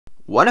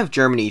One of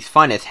Germany's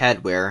finest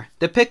headwear,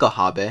 the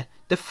picklehaube,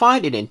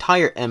 defined an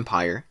entire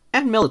empire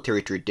and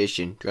military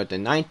tradition throughout the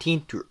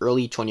 19th to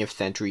early 20th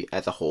century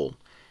as a whole.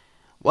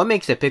 What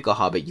makes the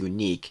picklehaube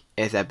unique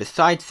is that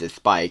besides the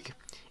spike,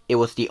 it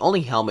was the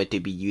only helmet to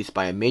be used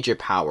by a major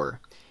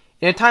power,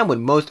 in a time when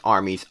most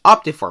armies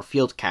opted for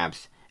field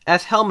caps,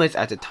 as helmets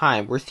at the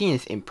time were seen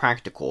as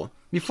impractical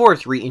before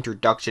its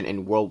reintroduction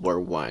in World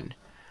War I.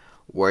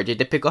 Where did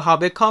the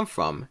picklehaube come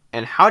from,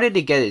 and how did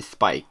it get its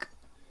spike?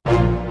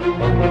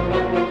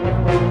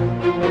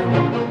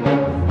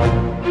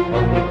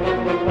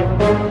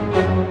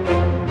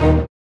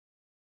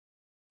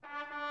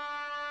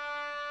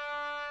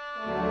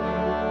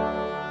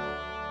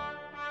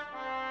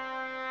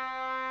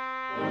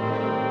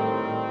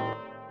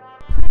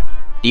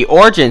 The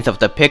origins of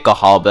the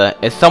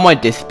picklehaube is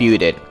somewhat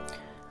disputed.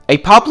 A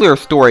popular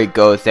story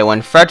goes that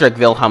when Frederick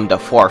Wilhelm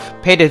IV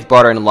paid his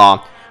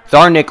brother-in-law,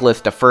 Tsar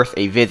Nicholas I,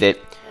 a visit,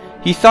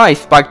 he saw a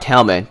spiked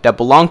helmet that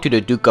belonged to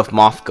the Duke of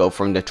Moscow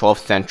from the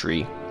 12th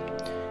century.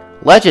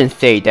 Legends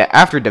say that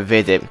after the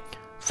visit,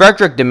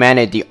 Frederick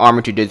demanded the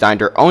army to design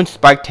their own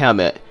spiked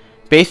helmet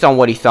based on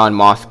what he saw in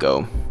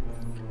Moscow.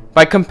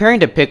 By comparing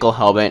the pickle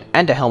helmet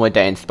and the helmet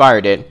that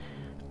inspired it,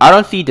 I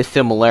don't see the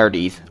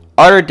similarities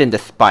other than the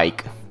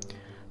spike.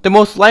 The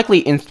most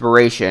likely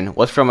inspiration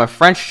was from a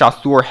French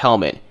chasseur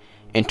helmet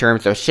in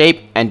terms of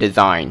shape and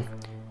design.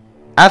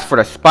 As for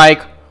the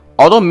spike,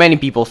 although many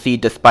people see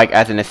the spike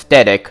as an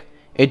aesthetic,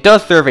 it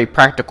does serve a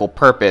practical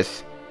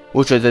purpose,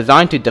 which was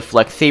designed to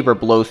deflect saber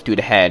blows to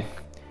the head.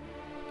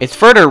 It's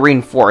further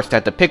reinforced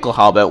that the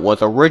picklehaube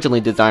was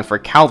originally designed for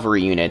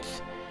cavalry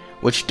units,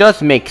 which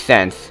does make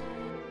sense.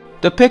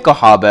 The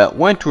picklehaube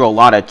went through a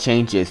lot of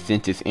changes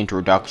since its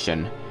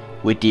introduction,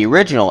 with the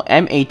original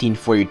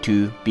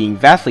M1842 being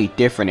vastly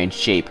different in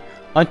shape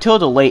until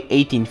the late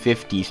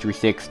 1850s through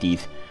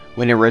 60s,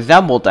 when it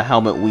resembled the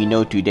helmet we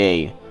know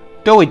today,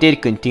 though it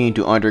did continue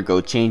to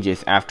undergo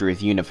changes after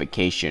its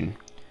unification.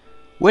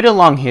 With a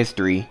long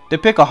history, the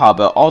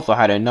picklehaube also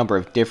had a number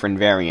of different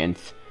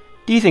variants.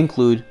 These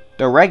include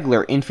the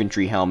regular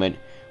infantry helmet,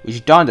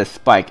 which donned a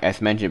spike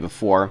as mentioned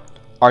before,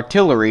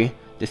 artillery,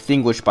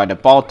 distinguished by the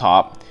ball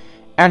top,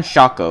 and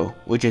shako,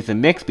 which is a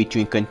mix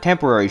between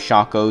contemporary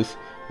shakos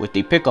with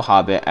the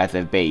picklehaube as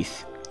a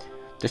base.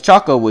 The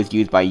shako was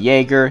used by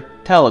Jaeger,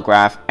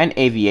 telegraph, and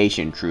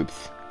aviation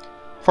troops.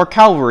 For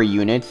cavalry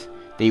units,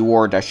 they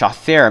wore the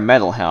chasseur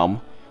metal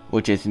helm,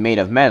 which is made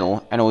of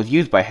metal and was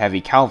used by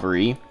heavy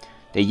cavalry,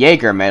 the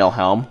Jaeger metal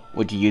helm,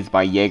 which is used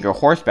by Jaeger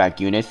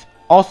horseback units,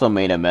 also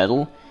made of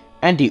metal,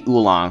 and the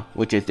ulan,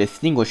 which is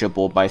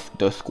distinguishable by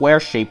the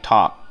square-shaped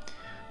top.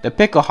 The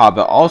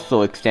picklehaube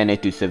also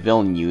extended to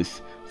civilian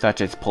use,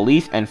 such as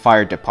police and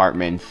fire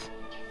departments.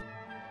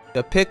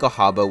 The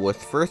picklehaube was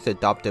first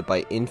adopted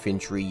by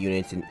infantry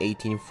units in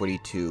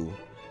 1842,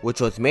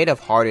 which was made of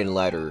hardened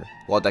leather,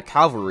 while the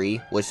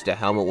cavalry, which the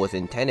helmet was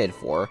intended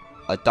for,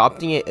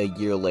 adopting it a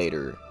year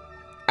later.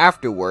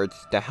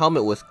 Afterwards, the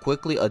helmet was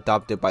quickly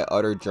adopted by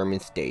other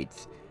German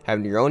states,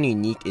 having their own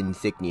unique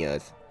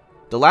insignias.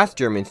 The last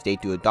German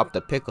state to adopt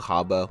the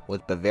picklehaube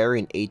was Bavaria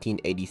in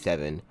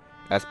 1887,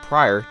 as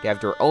prior they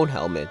have their own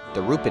helmet,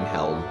 the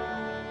Rupenhelm.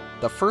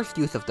 The first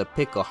use of the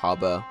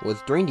picklehaube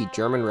was during the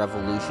German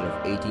Revolution of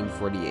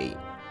 1848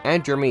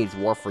 and Germany's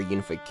War for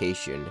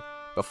Unification,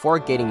 before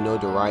gaining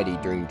notoriety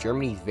during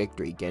Germany's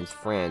victory against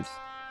France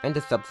and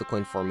the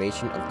subsequent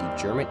formation of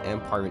the German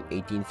Empire in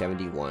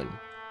 1871.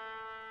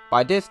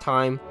 By this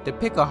time, the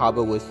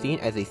picklehaube was seen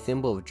as a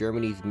symbol of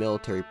Germany's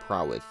military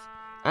prowess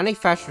and a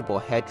fashionable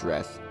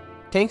headdress,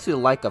 thanks to the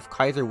like of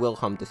Kaiser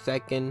Wilhelm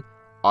II,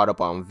 Otto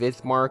von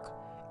Bismarck,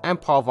 and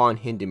Paul von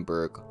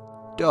Hindenburg,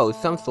 though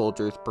some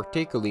soldiers,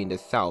 particularly in the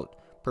south,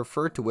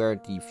 preferred to wear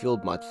the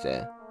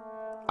Fieldmütze.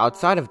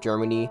 Outside of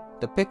Germany,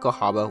 the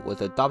picklehaube was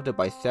adopted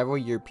by several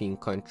European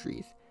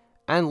countries,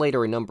 and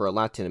later a number of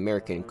Latin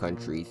American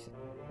countries.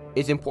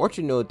 It's important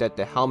to note that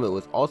the helmet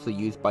was also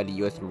used by the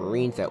US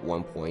Marines at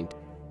one point.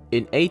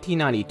 In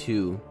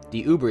 1892,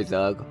 the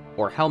Überzug,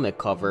 or helmet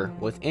cover,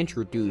 was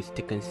introduced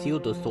to conceal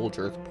the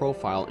soldier's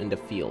profile in the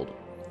field.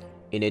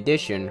 In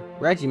addition,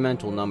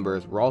 regimental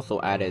numbers were also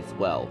added as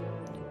well.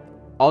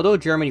 Although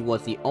Germany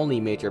was the only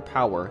major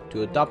power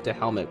to adopt a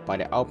helmet by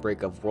the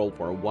outbreak of World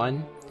War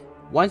I,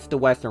 once the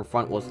Western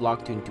Front was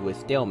locked into a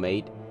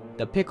stalemate,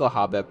 the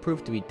picklehaube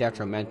proved to be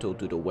detrimental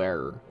to the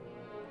wearer.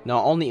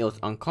 Not only it was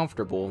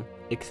uncomfortable,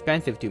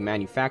 expensive to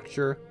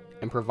manufacture,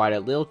 and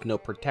provided little to no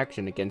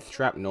protection against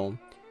shrapnel,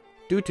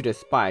 due to the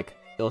spike,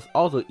 it was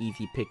also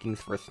easy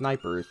pickings for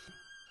snipers.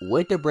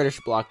 With the British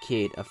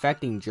blockade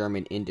affecting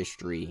German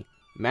industry,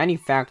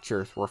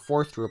 manufacturers were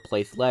forced to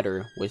replace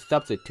leather with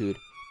substitute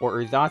or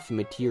ersatz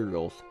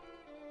materials.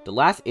 The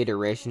last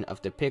iteration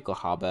of the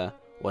picklehaube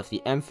was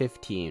the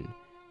M15,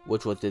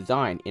 which was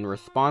designed in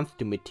response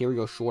to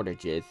material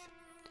shortages.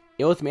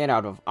 It was made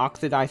out of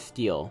oxidized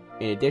steel,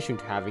 in addition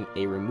to having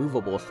a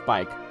removable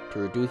spike to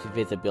reduce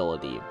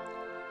visibility.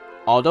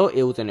 Although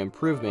it was an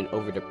improvement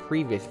over the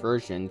previous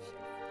versions,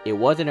 it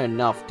wasn't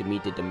enough to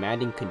meet the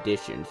demanding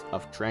conditions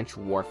of trench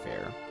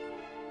warfare.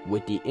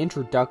 With the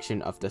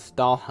introduction of the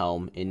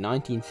Stahlhelm in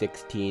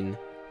 1916,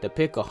 the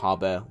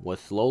picklehaube was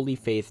slowly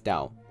phased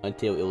out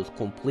until it was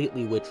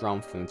completely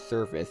withdrawn from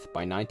service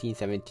by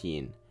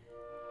 1917.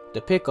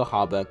 The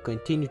picklehaube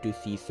continued to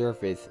see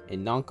service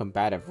in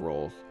non-combative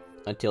roles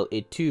until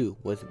it too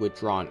was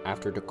withdrawn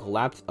after the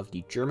collapse of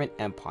the German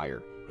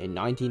Empire in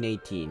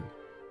 1918.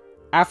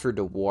 After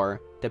the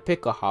war, the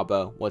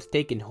picklehaube was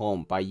taken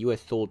home by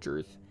US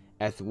soldiers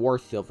as war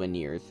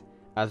souvenirs,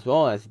 as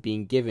well as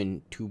being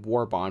given to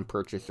war bond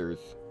purchasers.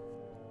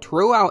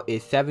 Throughout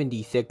its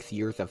 76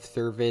 years of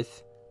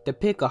service, the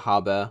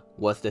picklehaube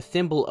was the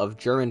symbol of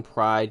German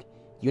pride,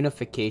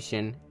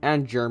 unification,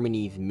 and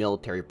Germany's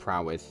military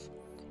prowess.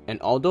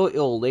 And although it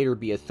will later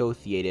be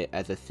associated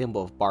as a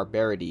symbol of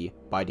barbarity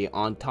by the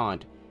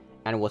Entente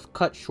and was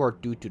cut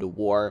short due to the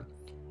war,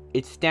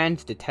 it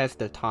stands the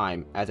test of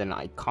time as an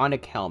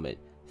iconic helmet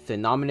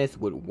synonymous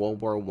with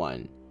World War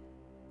I.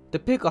 The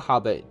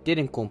picklehaube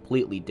didn't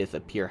completely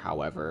disappear,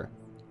 however,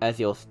 as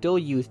it was still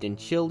used in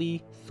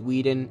Chile,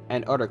 Sweden,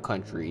 and other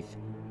countries,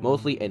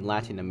 mostly in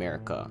Latin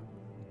America,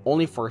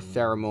 only for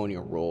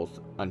ceremonial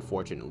roles,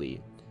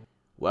 unfortunately.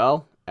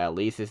 Well, at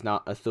least it's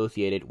not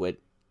associated with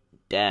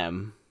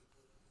them.